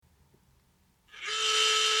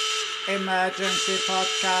Emergency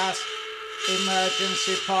podcast.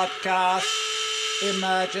 Emergency podcast.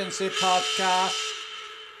 Emergency podcast.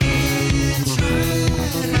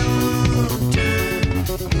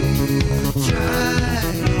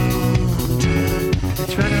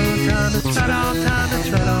 It's right on time, it's right on time, it's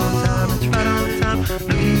right on time, it's right on time.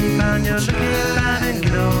 Looking fine, you're looking fine, and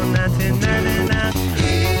good old 1999.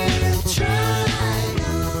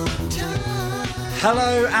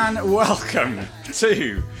 Hello and welcome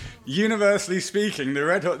to Universally Speaking, the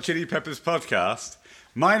Red Hot Chili Peppers podcast.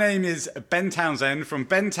 My name is Ben Townsend from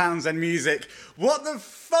Ben Townsend Music. What the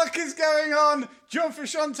fuck is going on? John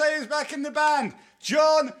Frusciante is back in the band.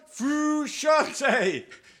 John Frusciante.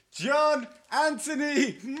 John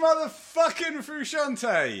Anthony motherfucking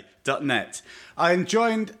Frusciante.net. I am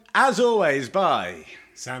joined, as always, by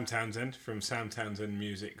Sam Townsend from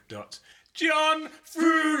samtownsendmusic.John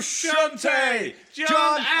Frusciante.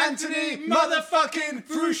 John Anthony motherfucking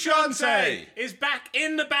Frusciante is back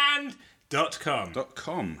in the band.com.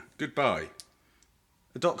 .com. Goodbye.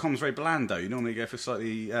 The .com's very bland though. You normally go for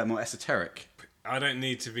slightly more esoteric. I don't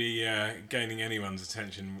need to be gaining anyone's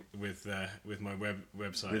attention with my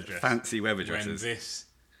website With address. fancy web When addresses. this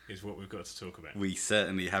is what we've got to talk about. We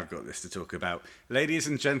certainly have got this to talk about. Ladies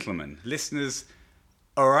and gentlemen, listeners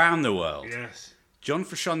around the world, Yes. John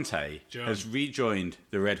Frusciante John. has rejoined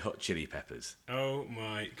the Red Hot Chili Peppers. Oh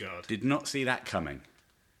my God. Did not see that coming.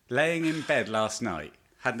 Laying in bed last night,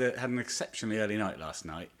 had an exceptionally early night last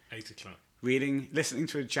night, 8 o'clock. listening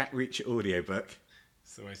to a Jack Reacher audiobook,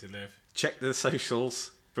 It's the way to live. checked the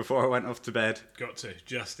socials before I went off to bed, Got to,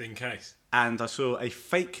 just in case. and I saw a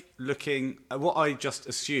fake-looking, what I just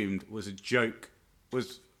assumed was a joke,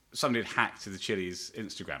 was somebody had hacked to the Chili's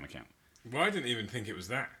Instagram account. Well, I didn't even think it was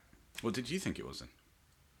that. What did you think it was then?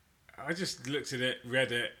 I just looked at it,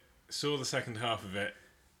 read it, saw the second half of it,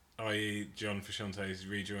 i.e. John Frusciante's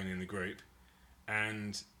rejoining the group,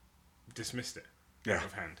 and dismissed it out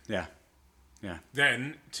of hand. Yeah.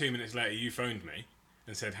 Then, 2 minutes later, you phoned me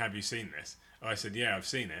and said, have you seen this? I said, yeah, I've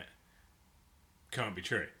seen it. Can't be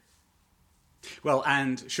true. Well,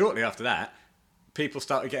 and shortly after that, people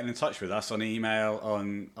started getting in touch with us on email,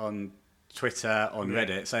 on Twitter, on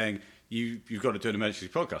Reddit, saying, you've got to do an emergency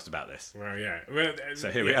podcast about this. Well, yeah. Well,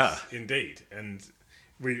 So here we are. Indeed. And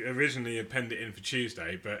we originally had penned it in for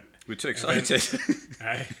Tuesday, but... We're too excited.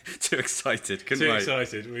 Hey, Too excited. Couldn't too wait.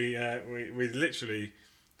 excited. We literally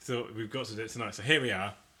thought we've got to do it tonight. So here we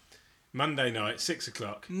are. Monday night, 6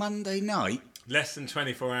 o'clock. Monday night, Less than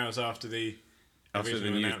 24 hours after the after the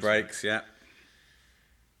original news announcement. breaks, yeah.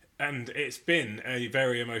 And it's been a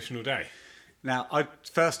very emotional day. Now,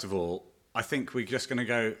 first of all, I think we're just going to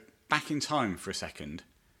go back in time for a second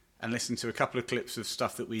and listen to a couple of clips of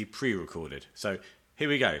stuff that we pre-recorded. So here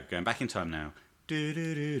we go, going back in time now.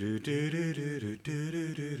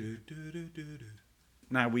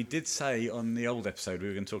 Now, we did say on the old episode we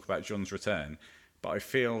were going to talk about John's return, but I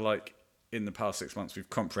feel like in the past 6 months we've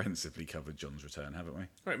comprehensively covered John's return, haven't we?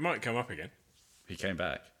 Well, it might come up again. He came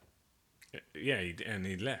back. Yeah, and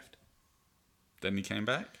he left. Then he came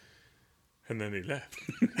back? And then he left.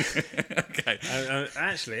 Okay.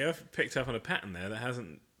 Actually, I've picked up on a pattern there that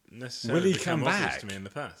hasn't necessarily Will he become come obvious back? to me in the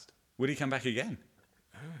past. Would he come back again?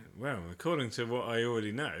 Well, according to what I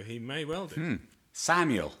already know, he may well do.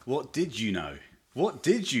 Samuel, what did you know? What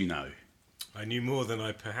did you know? I knew more than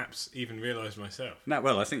I perhaps even realised myself. No,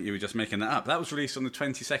 well, I think you were just making that up. That was released on the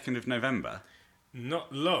 22nd of November.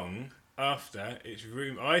 Not long after its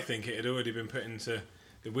I think it had already been put into...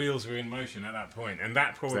 The wheels were in motion at that point, and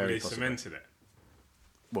that Very probably possibly. cemented it.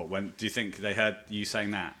 What? When do you think they heard you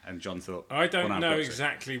saying that, and John thought? I don't "Well, I've know got to."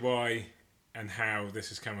 exactly why and how this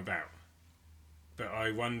has come about. But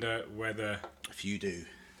I wonder whether... If you do,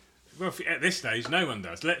 Well, at this stage, no one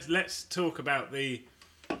does. Let's talk about the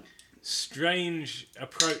strange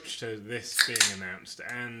approach to this being announced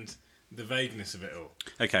and the vagueness of it all.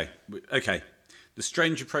 okay. The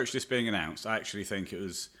strange approach to this being announced, I actually think it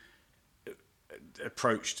was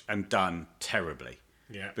approached and done terribly.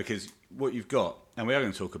 Yeah. Because what you've got, and we are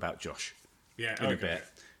going to talk about Josh Yeah, in a bit,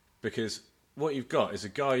 because what you've got is a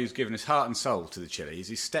guy who's given his heart and soul to the Chili's.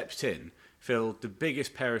 He stepped in, filled the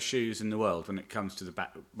biggest pair of shoes in the world when it comes to the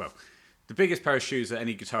back. Well, the biggest pair of shoes that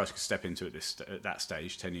any guitarist could step into at that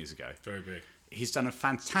stage 10 years ago. Very big. He's done a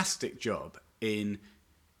fantastic job in.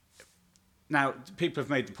 Now, people have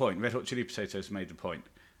made the point. Red Hot Chili Potatoes made the point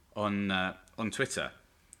on Twitter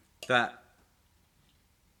that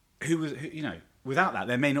without that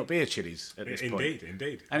there may not be a Chili's at this point.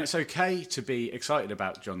 Indeed. And it's okay to be excited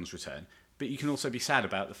about John's return, but you can also be sad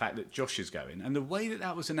about the fact that Josh is going. And the way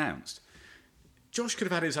that was announced, Josh could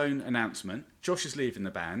have had his own announcement. Josh is leaving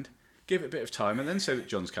the band. give it a bit of time, and then say that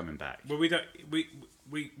John's coming back. Well,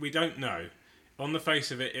 we don't know. On the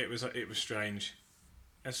face of it, it was strange,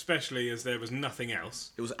 especially as there was nothing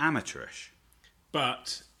else. It was amateurish.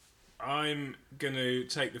 But I'm going to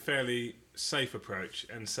take the fairly safe approach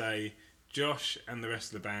and say Josh and the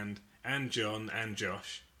rest of the band, and John and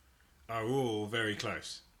Josh, are all very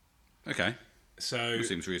close. Okay. So That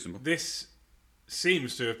seems reasonable. this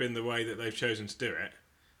seems to have been the way that they've chosen to do it.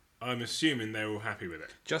 I'm assuming they're all happy with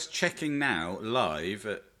it. Just checking now, live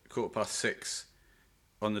at 6:15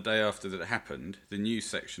 on the day after that it happened, the news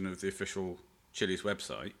section of the official Chili's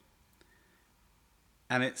website,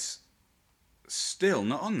 and it's still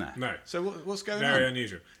not on there. No. So what's going Very on?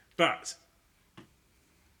 unusual. But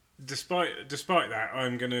despite that,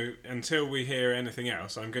 I'm going to, until we hear anything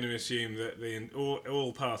else, I'm going to assume that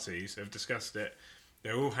all parties have discussed it.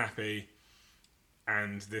 They're all happy,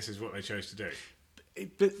 and this is what they chose to do.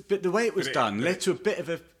 But the way it was done but led to a bit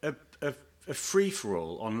of a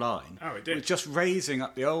free-for-all online. Oh, it did. With just raising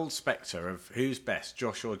up the old spectre of who's best,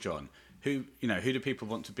 Josh or John. Who do people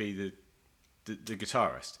want to be the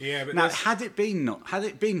guitarist? Yeah, but now there's- had it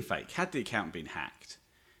been fake, had the account been hacked,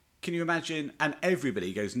 can you imagine? And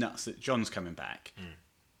everybody goes nuts that John's coming back.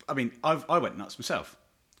 I mean, I went nuts myself,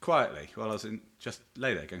 quietly, while I was just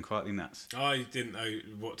lay there going quietly nuts. I didn't know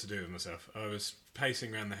what to do with myself. I was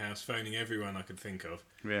pacing around the house, phoning everyone I could think of.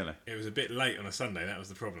 Really? It was a bit late on a Sunday. That was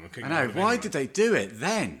the problem. I I couldn't know. get hold of Why anyone. did they do it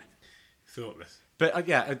then? Thoughtless. But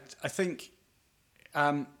I think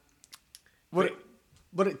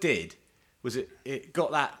what it did was it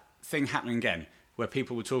got that thing happening again where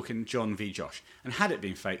people were talking John v Josh, and had it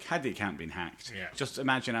been fake, had the account been hacked, Yeah. just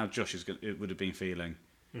imagine how Josh it would have been feeling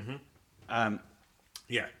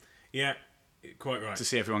Yeah, quite right. to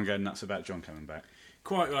see everyone going nuts about John coming back.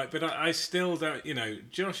 Quite right, but I still don't.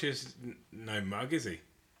 Josh is no mug, is he?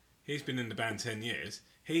 He's been in the band 10 years.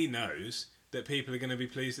 He knows that people are going to be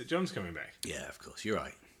pleased that John's coming back. Yeah, of course, you're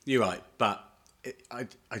right, but I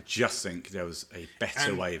just think there was a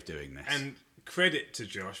better way of doing this. And credit to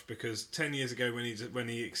Josh, because 10 years ago when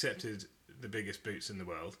he accepted the biggest boots in the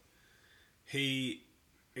world, he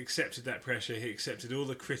accepted that pressure. He accepted all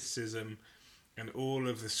the criticism and all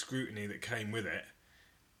of the scrutiny that came with it,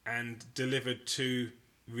 and delivered 2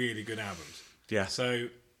 really good albums. Yeah. So,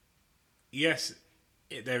 yes,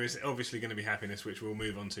 there is obviously going to be happiness, which we'll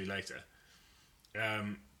move on to later.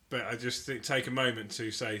 But I just take a moment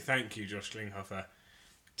to say thank you, Josh Klinghoffer.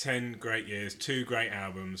 10 great years, 2 great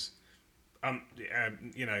albums,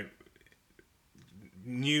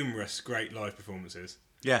 numerous great live performances.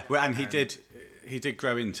 Yeah, well, and he did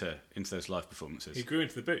grow into those live performances. He grew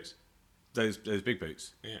into the boots. Those big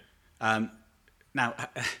boots. Yeah. Now,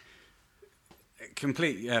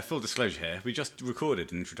 complete full disclosure here. We just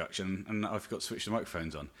recorded an introduction, and I forgot to switch the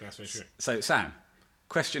microphones on. That's very true. So, Sam,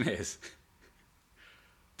 question is: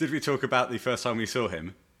 did we talk about the first time we saw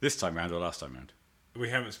him this time round or last time round? We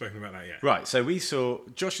haven't spoken about that yet. Right. So we saw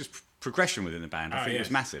Josh's progression within the band. I think it was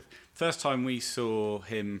yes. massive. First time we saw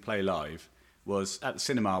him play live was at the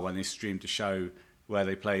cinema when they streamed a show where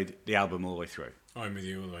they played the album all the way through. I'm with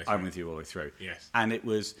you all the way through. I'm with you all the way through. Yes. And it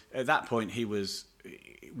was, at that point, he was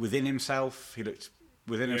within himself. He looked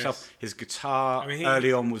within himself. His guitar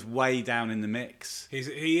early on was way down in the mix.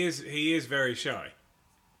 He is very shy.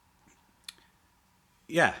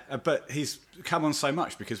 Yeah, but he's come on so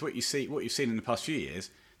much because what you've seen in the past few years,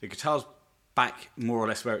 the guitar's back more or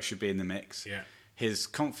less where it should be in the mix. Yeah. His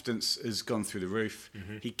confidence has gone through the roof.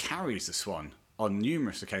 Mm-hmm. He carries the Swan on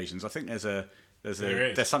numerous occasions. I think there's There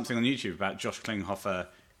is. something on YouTube about Josh Klinghoffer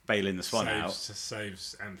bailing the Swan out.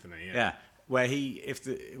 Saves Anthony. Yeah. Yeah, where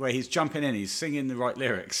he's jumping in, he's singing the right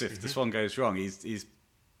lyrics. If the Swan goes wrong, he's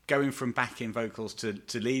going from backing vocals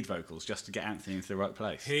to lead vocals just to get Anthony into the right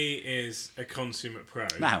place. He is a consummate pro.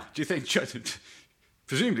 Now, do you think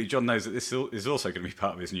presumably John knows that this is also going to be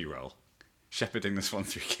part of his new role, shepherding the Swan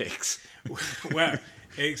through gigs? Well,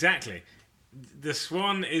 exactly. The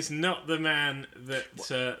Swan is not the man that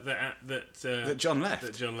John left.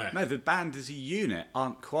 That John left. No, the band as a unit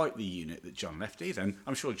aren't quite the unit that John left either. And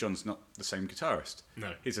I'm sure John's not the same guitarist.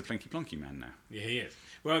 No. He's a plinky plonky man now. Yeah, he is.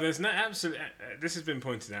 Well, there's no absolute. This has been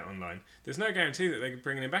pointed out online. There's no guarantee that they're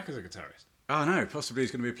bringing him back as a guitarist. Oh no, possibly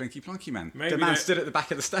he's going to be a plinky plonky man. Maybe the man that- stood at the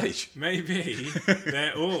back of the stage. Maybe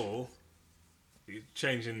they're all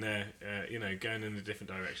changing their, going in a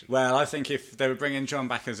different direction. Well, I think if they were bringing John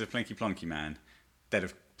back as a plinky plonky man, they'd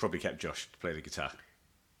have probably kept Josh to play the guitar.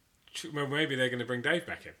 Well, maybe they're going to bring Dave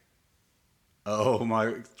back in. Oh,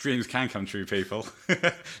 my dreams can come true, people.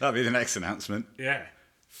 That'll be the next announcement. Yeah,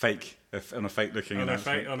 On a fake looking on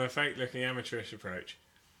announcement. a fake looking amateurish approach.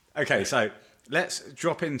 Okay, so let's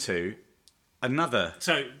drop into Another.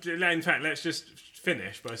 So, in fact, let's just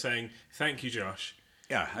finish by saying thank you, Josh.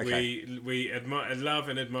 Yeah, okay. We love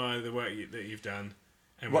and admire the work that you've done.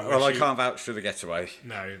 And Well, I can't vouch for the Getaway.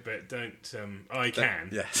 No, but don't. I can.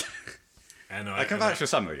 Yes. And I can vouch for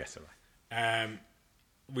some of the Getaway.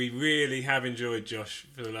 We really have enjoyed Josh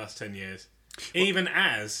for the last 10 years, even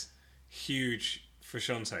as huge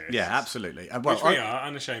Frusciante. Yeah, absolutely. Which we are,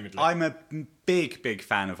 unashamedly. I'm a big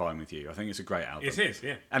fan of I'm With You. I think it's a great album. It is,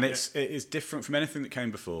 yeah. And it is different from anything that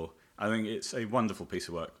came before. I think it's a wonderful piece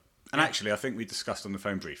of work. And actually, I think we discussed on the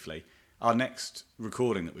phone briefly, our next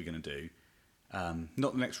recording that we're going to do,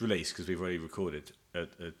 not the next release, because we've already recorded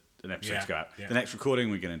an episode to go out. Yeah. The next recording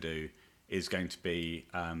we're going to do is going to be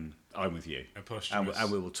I'm With You.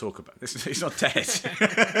 And we will talk about this. He's not dead.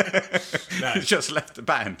 No. He's just left the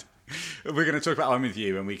band. We're going to talk about I'm With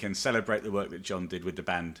You, and we can celebrate the work that John did with the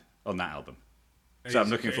band on that album. So I'm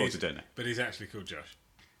looking forward to doing it. But he's actually called Josh.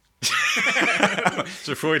 It's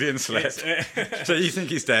a Freudian slip. So you think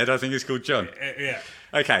he's dead? I think he's called John. Yeah.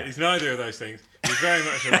 Okay. He's neither of those things. He's very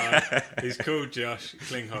much alive. He's called Josh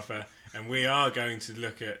Klinghoffer, and we are going to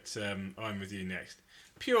look at I'm With You next,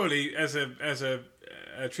 purely as a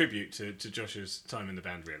tribute to Josh's time in the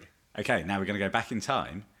band, really. Okay, now we're going to go back in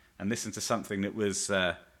time and listen to something that was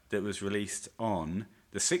released on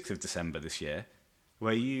the 6th of December this year,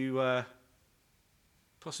 where you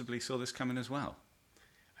possibly saw this coming as well.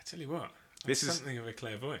 I tell you what, this is something of a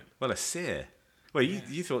clairvoyant. Well, a seer. Well,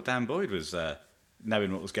 you thought Dan Boyd was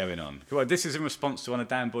knowing what was going on. Well, this is in response to one of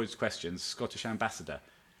Dan Boyd's questions, Scottish ambassador.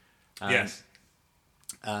 Yes.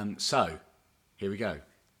 So, here we go.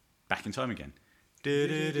 Back in time again. What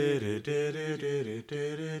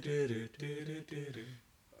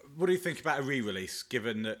do you think about a re-release,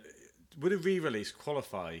 given that... Would a re-release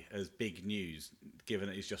qualify as big news, given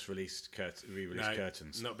that he's just re-released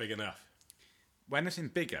Curtains? Not big enough. Well, anything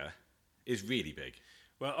bigger is really big.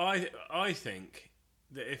 Well, I think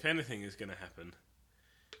that if anything is going to happen,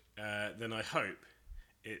 then I hope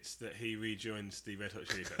it's that he rejoins the Red Hot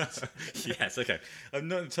Chili Peppers. Yes, okay. I'm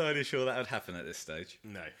not entirely sure that would happen at this stage.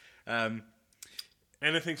 No.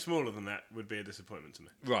 Anything smaller than that would be a disappointment to me.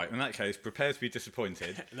 Right, in that case, prepare to be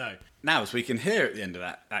disappointed. No. Now, as we can hear at the end of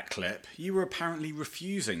that clip, you were apparently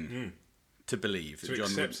refusing to believe that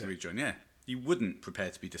John would rejoin. Yeah, you wouldn't prepare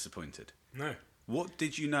to be disappointed. No. What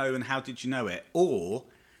did you know and how did you know it? Or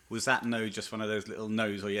was that no just one of those little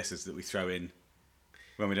no's or yeses that we throw in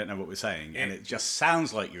when we don't know what we're saying? And it just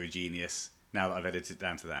sounds like you're a genius now that I've edited it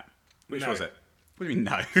down to that. Which was it? What do you mean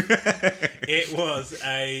no? It was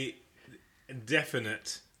a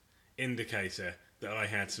definite indicator that I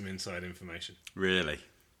had some inside information. Really?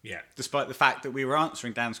 Yeah. Despite the fact that we were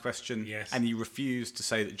answering Dan's question, yes, and you refused to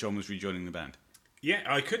say that John was rejoining the band. Yeah,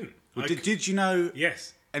 I couldn't. Well, did you know?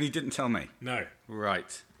 Yes. And he didn't tell me? No.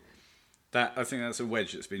 Right. I think that's a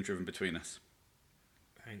wedge that's been driven between us.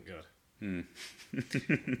 Thank God.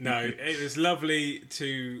 No, it was lovely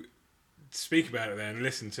to speak about it then and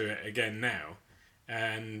listen to it again now.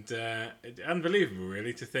 And unbelievable,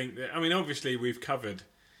 really, to think that... I mean, obviously, we've covered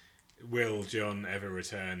will John ever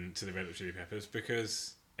return to the Red Hot Chili Peppers,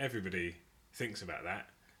 because everybody thinks about that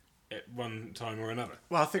at one time or another.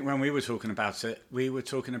 Well, I think when we were talking about it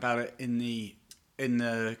in the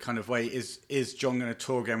kind of way, is John going to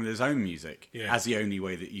tour again with his own music as the only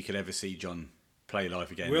way that you could ever see John play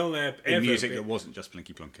live again? Will there in music that wasn't just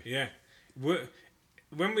Blinky Plonky? Yeah.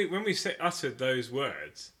 When we uttered those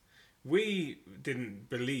words... We didn't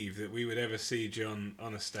believe that we would ever see John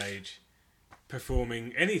on a stage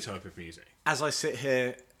performing any type of music. As I sit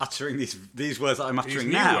here uttering these words that I'm uttering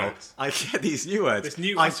now, I get these new words.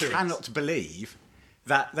 I cannot believe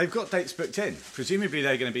that they've got dates booked in. Presumably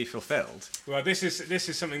they're going to be fulfilled. Well, this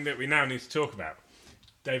is something that we now need to talk about.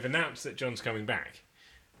 They've announced that John's coming back.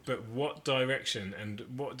 But what direction and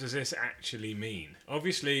what does this actually mean?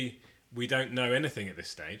 Obviously, we don't know anything at this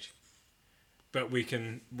stage. But we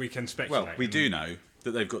can speculate. Well, we do know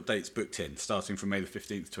that they've got dates booked in, starting from May the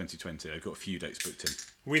 15th, 2020. They've got a few dates booked in.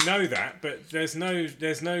 We know that, but there's no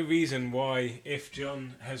reason why, if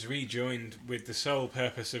John has rejoined with the sole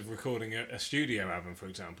purpose of recording a studio album, for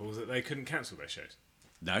example, that they couldn't cancel their shows.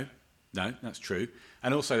 No, that's true.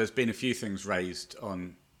 And also, there's been a few things raised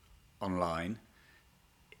online.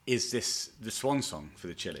 Is this the swan song for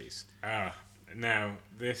the Chili's? Now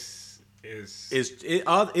this...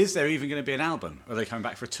 Is there even going to be an album? Are they coming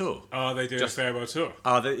back for a tour? Are they doing a farewell tour?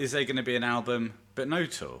 Is there going to be an album but no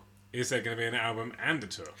tour? Is there going to be an album and a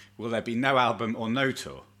tour? Will there be no album or no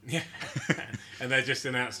tour? Yeah. And they just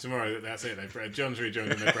announced tomorrow that that's it. John's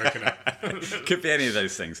rejoined and they've broken up. Could be any of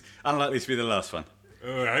those things. Unlikely to be the last one.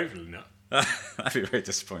 Oh, hopefully not. That'd be very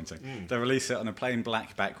disappointing. They'll release it on a plain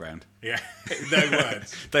black background. Yeah, no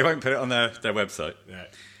words. They won't put it on their website.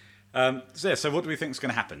 Yeah. So what do we think is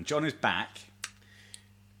going to happen? John is back.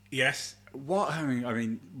 Yes.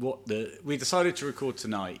 We decided to record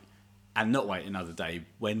tonight and not wait another day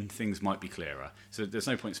when things might be clearer. So there's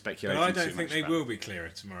no point speculating. But I don't too think much they about will be clearer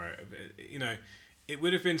tomorrow. You know, it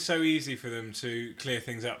would have been so easy for them to clear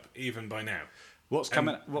things up even by now. What's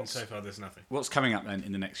coming? And so far, there's nothing. What's coming up then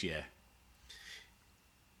in the next year?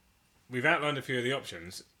 We've outlined a few of the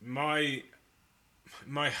options. My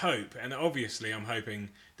hope, and obviously I'm hoping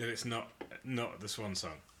that it's not the Swan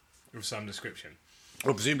song of some description.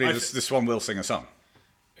 Well, presumably this one will sing a song.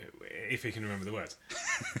 If he can remember the words.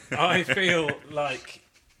 I feel like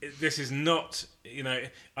this is not, you know,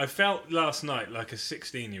 I felt last night like a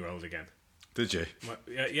 16-year-old again. Did you?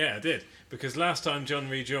 Yeah, I did. Because last time John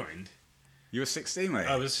rejoined... You were 16, mate?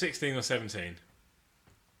 I was 16 or 17.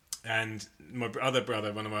 And my other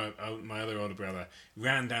brother, one of my other older brother,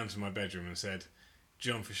 ran down to my bedroom and said,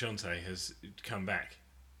 John Frusciante has come back.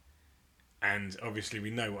 And obviously we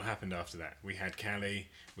know what happened after that. We had Cali,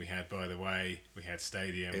 we had By the Way, we had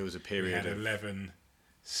Stadium. It was a period We had of 11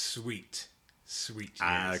 sweet years.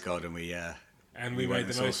 Ah, God, and we made went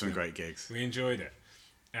the and most saw some of it. great gigs. We enjoyed it.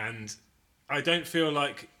 And I don't feel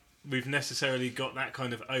like we've necessarily got that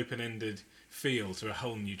kind of open-ended feel to a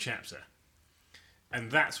whole new chapter. And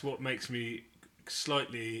that's what makes me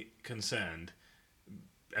slightly concerned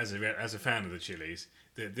as a fan of the Chili's,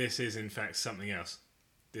 that this is in fact something else.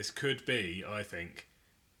 This could be, I think,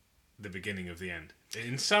 the beginning of the end.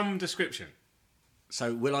 In some description.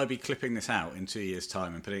 So will I be clipping this out in 2 years'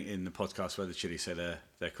 time and putting it in the podcast where the Chili say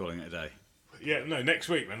they're calling it a day? Yeah, no, next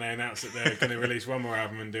week when they announce that they're going to release one more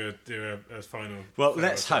album and do a final... Well,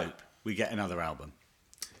 let's hope we get another album.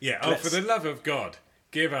 Yeah, for the love of God,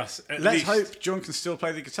 give us at Let's least... hope John can still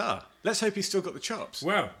play the guitar. Let's hope he's still got the chops.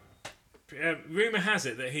 Well, rumour has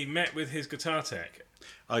it that he met with his guitar tech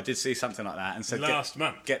I did see something like that and said, last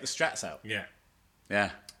month. Get the Strats out. Yeah.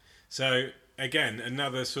 Yeah. So, again,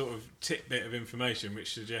 another sort of tidbit of information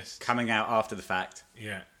which suggests... Coming out after the fact.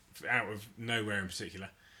 Yeah, out of nowhere in particular.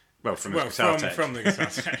 Well, from the guitar tech. From the guitar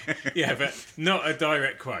tech. Yeah, but not a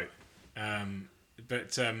direct quote.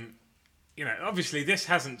 You know, obviously this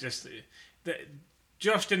hasn't just...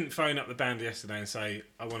 Josh didn't phone up the band yesterday and say,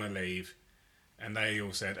 I want to leave. And they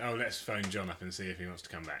all said, oh, let's phone John up and see if he wants to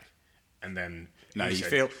come back. And then... No, he you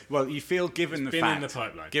said, feel given the been fact... in the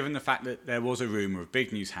pipeline. Given the fact that there was a rumour of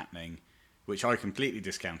big news happening, which I completely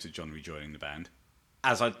discounted John rejoining the band,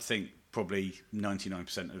 as I think probably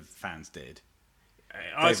 99% of fans did.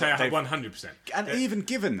 I'd say 100%. And even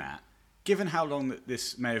given that, given how long that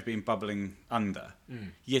this may have been bubbling under,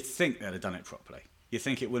 you'd think they'd have done it properly. You'd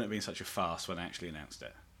think it wouldn't have been such a farce when they actually announced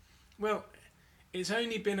it. Well, it's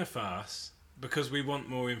only been a farce because we want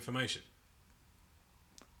more information.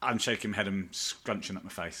 I'm shaking my head and scrunching up my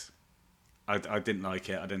face. I didn't like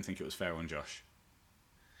it. I didn't think it was fair on Josh.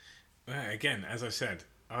 Well, again, as I said,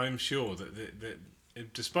 I'm sure that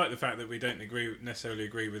despite the fact that we don't necessarily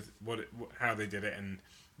agree with how they did it and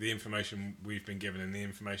the information we've been given and the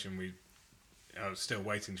information we are still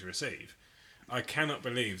waiting to receive, I cannot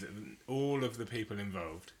believe that all of the people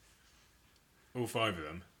involved, all 5 of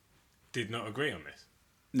them, did not agree on this.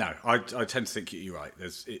 No, I tend to think you're right.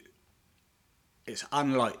 It's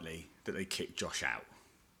unlikely that they kicked Josh out.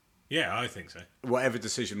 Yeah, I think so. Whatever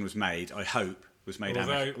decision was made, I hope, was made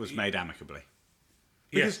amicably.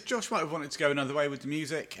 Because Yes. Josh might have wanted to go another way with the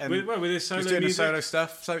music and With his solo he was doing music. the solo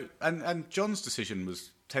stuff. So and John's decision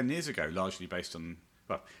was 10 years ago, largely based on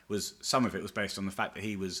some of it was based on the fact that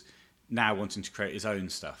he was now wanting to create his own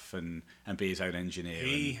stuff and be his own engineer.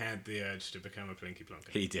 He had the urge to become a Plinky Plonker.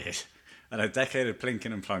 He did. And a decade of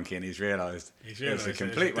plinking and plonking, and he's realised it was a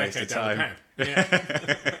complete waste of decade down time. the pan.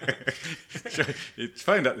 Yeah. He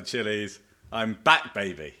phoned up the Chili's. I'm back,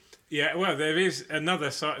 baby. Yeah, well, there is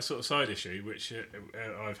another sort of side issue which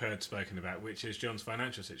I've heard spoken about, which is John's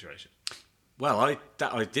financial situation. Well, I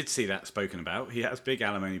did see that spoken about. He has big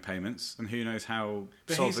alimony payments, and who knows how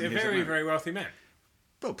But solvent he's a he is at very, the moment. very wealthy man.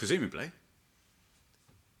 Well, presumably.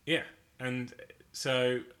 Yeah, and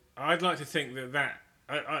so I'd like to think that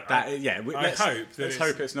Let's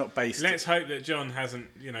hope it's not based. Let's hope that John hasn't,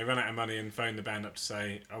 run out of money and phoned the band up to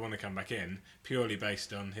say, I want to come back in, purely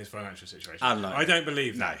based on his financial situation. Unlikely. I don't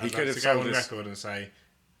believe that. No, he I'd could like have to go sold on his- record and say,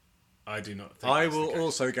 I do not think I that's the will case.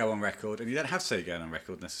 also go on record, and you don't have to say going on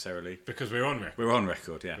record necessarily. Because we're on record. We're on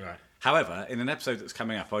record, yeah. Right. However, in an episode that's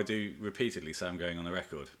coming up, I do repeatedly say I'm going on the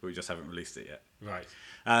record, but we just haven't released it yet. Right.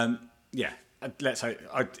 yeah, let's hope.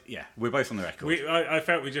 We're both on the record. I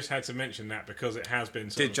felt we just had to mention that because it has been.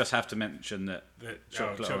 Did just have to mention that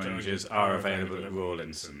chocolate oranges are available at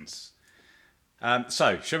Rawlinson's.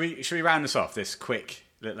 So, should we round this off? This quick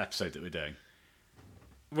little episode that we're doing.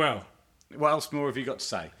 Well, what else more have you got to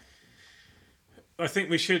say? I think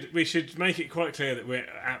we should make it quite clear that we're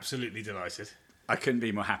absolutely delighted. I couldn't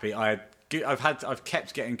be more happy. I've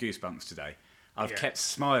kept getting goosebumps today. I've kept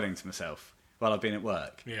smiling to myself while I've been at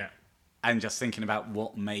work. Yeah. And just thinking about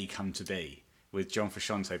what may come to be with John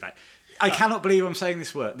Frusciante back. I cannot believe I'm saying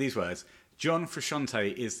these words. John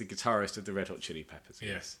Frusciante is the guitarist of the Red Hot Chili Peppers.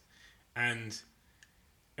 Yes. And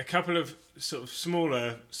a couple of sort of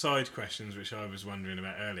smaller side questions which I was wondering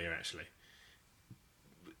about earlier, actually.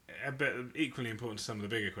 But equally important to some of the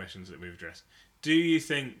bigger questions that we've addressed. Do you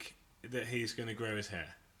think that he's going to grow his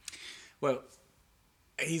hair? Well,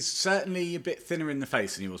 he's certainly a bit thinner in the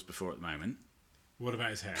face than he was before at the moment. What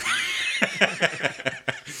about his hair?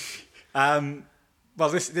 Well,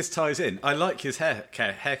 this ties in. I like his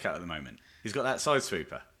haircut at the moment. He's got that side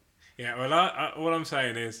sweeper. Yeah, well, what I'm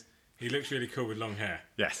saying is he looks really cool with long hair.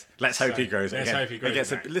 Yes, let's hope he grows it again. Hope he grows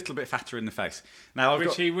gets it a little bit fatter in the face. Now,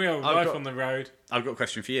 he will. Life on the road. I've got a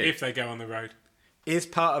question for you. If they go on the road. Is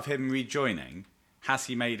part of him rejoining, has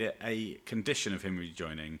he made it a condition of him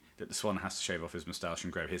rejoining that the Swan has to shave off his moustache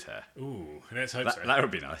and grow his hair? Ooh, let's hope so. That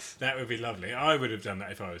would be nice. That would be lovely. I would have done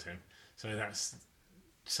that if I was him. So that's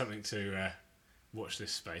something to watch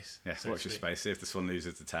this space. Yes, watch this space. See if the Swan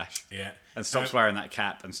loses the tash. Yeah. And stops wearing that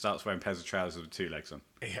cap and starts wearing pairs of trousers with 2 legs on.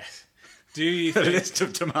 Yes. Do you The think... list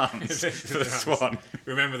of demands for the Swan.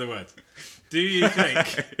 Remember the words. Do you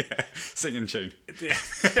think... Yeah. Singing tune.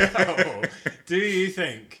 Do you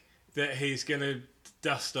think that he's going to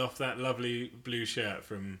dust off that lovely blue shirt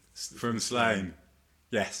from Slane?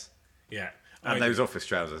 Yes. Yeah. And those office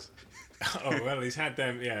trousers. Oh, well, he's had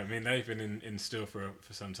them... Yeah, I mean, they've been in store for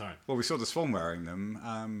some time. Well, we saw the Swan wearing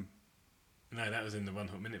them. No, that was in the One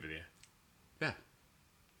Hot Minute video. Yeah.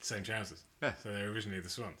 Same trousers. Yeah. So they're originally the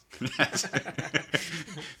Swans. Yes.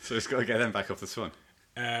 So he's got to get them back off the Swan.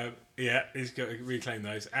 Yeah, he's got to reclaim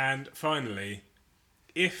those. And finally,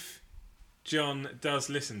 if John does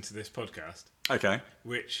listen to this podcast, okay,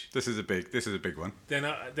 which this is a big one,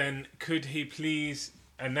 then could he please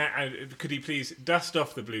dust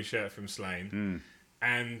off the blue shirt from Slane,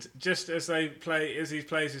 and just as he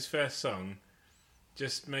plays his first song,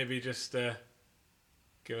 just give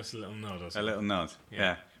us a little nod or something. A little nod,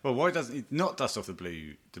 yeah. Well, why doesn't he not dust off the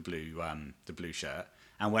blue shirt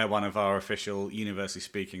and wear one of our official Universally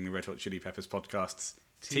Speaking, the Red Hot Chili Peppers podcast's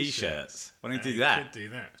T-shirts? Why don't he do that? He could do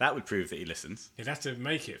that. That would prove that he listens. He'd have to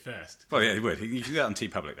make it first. Well, yeah, he would. You can do that on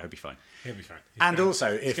T-Public. That'd be fine. He'll be fine. He's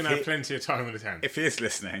going to have plenty of time on his hands. If he is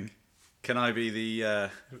listening, can I be the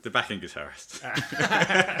backing guitarist?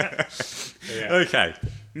 Yeah. Okay.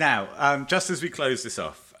 Now, just as we close this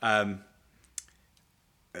off,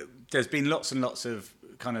 there's been lots and lots of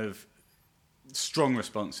kind of strong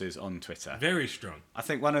responses on Twitter. Very strong. I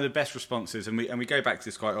think one of the best responses, and we go back to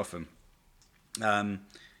this quite often,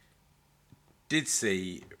 did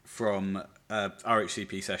see from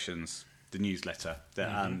RHCP Sessions, the newsletter,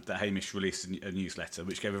 that Hamish released a newsletter,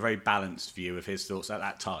 which gave a very balanced view of his thoughts at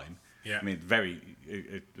that time. Yeah. I mean, very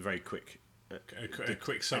quick... A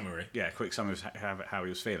quick summary. Yeah, a quick summary of how he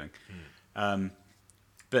was feeling.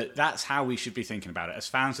 But that's how we should be thinking about it. As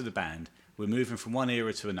fans of the band, we're moving from one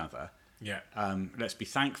era to another. Yeah. Let's be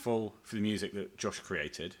thankful for the music that Josh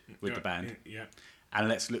created with the band. Yeah. And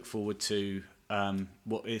let's look forward to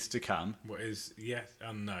what is to come. What is yet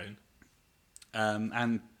unknown.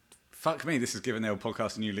 And fuck me, this has given the old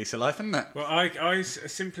podcast a new lease of life, hasn't it? Well, I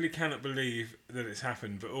simply cannot believe that it's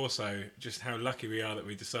happened, but also just how lucky we are that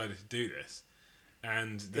we decided to do this.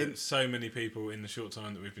 And that so many people in the short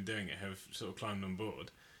time that we've been doing it have sort of climbed on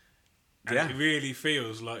board. And it really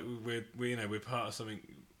feels like we're part of something.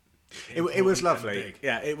 It was lovely.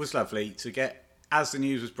 Yeah, it was lovely to get, as the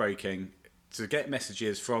news was breaking, to get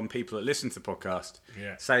messages from people that listen to the podcast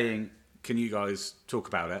saying, "Can you guys talk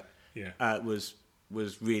about it?" Yeah, was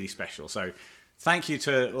really special. So, thank you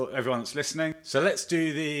to everyone that's listening. So let's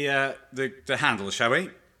do the handle, shall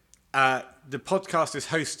we? The podcast is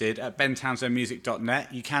hosted at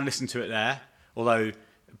bentownsendmusic.net. You can listen to it there, although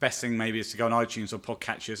the best thing maybe is to go on iTunes or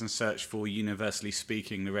podcatchers and search for Universally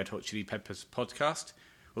Speaking, the Red Hot Chili Peppers podcast.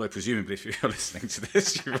 Although presumably if you're listening to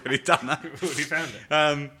this, you've already done that. We've already found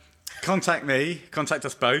it. Contact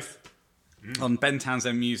us both on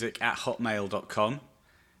bentownsendmusic@hotmail.com.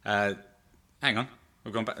 Hang on.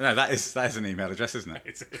 We've gone back. No, that is an email address, isn't it?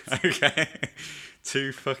 It is. Okay.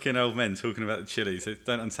 Two fucking old men talking about the chilies. They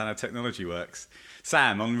don't understand how technology works.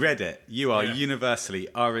 Sam, on Reddit, you are Yeah. universally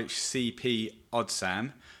RHCP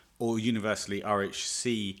OddSam or universally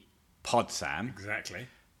RHC PodSam. Exactly.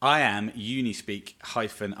 I am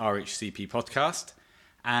Unispeak-RHCP podcast.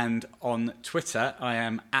 And on Twitter, I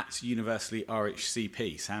am at universally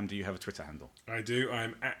RHCP. Sam, do you have a Twitter handle? I do.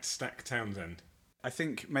 I'm at Stack Townsend. I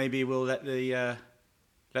think maybe we'll let the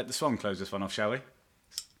Swan close this one off, shall we?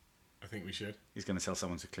 I think we should. He's going to tell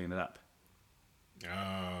someone to clean it up.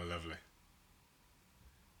 Oh, lovely.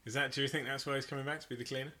 Do you think that's why he's coming back, to be the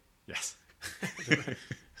cleaner? Yes.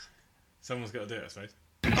 Someone's got to do it, I suppose.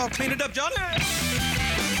 Oh, clean it up, Johnny!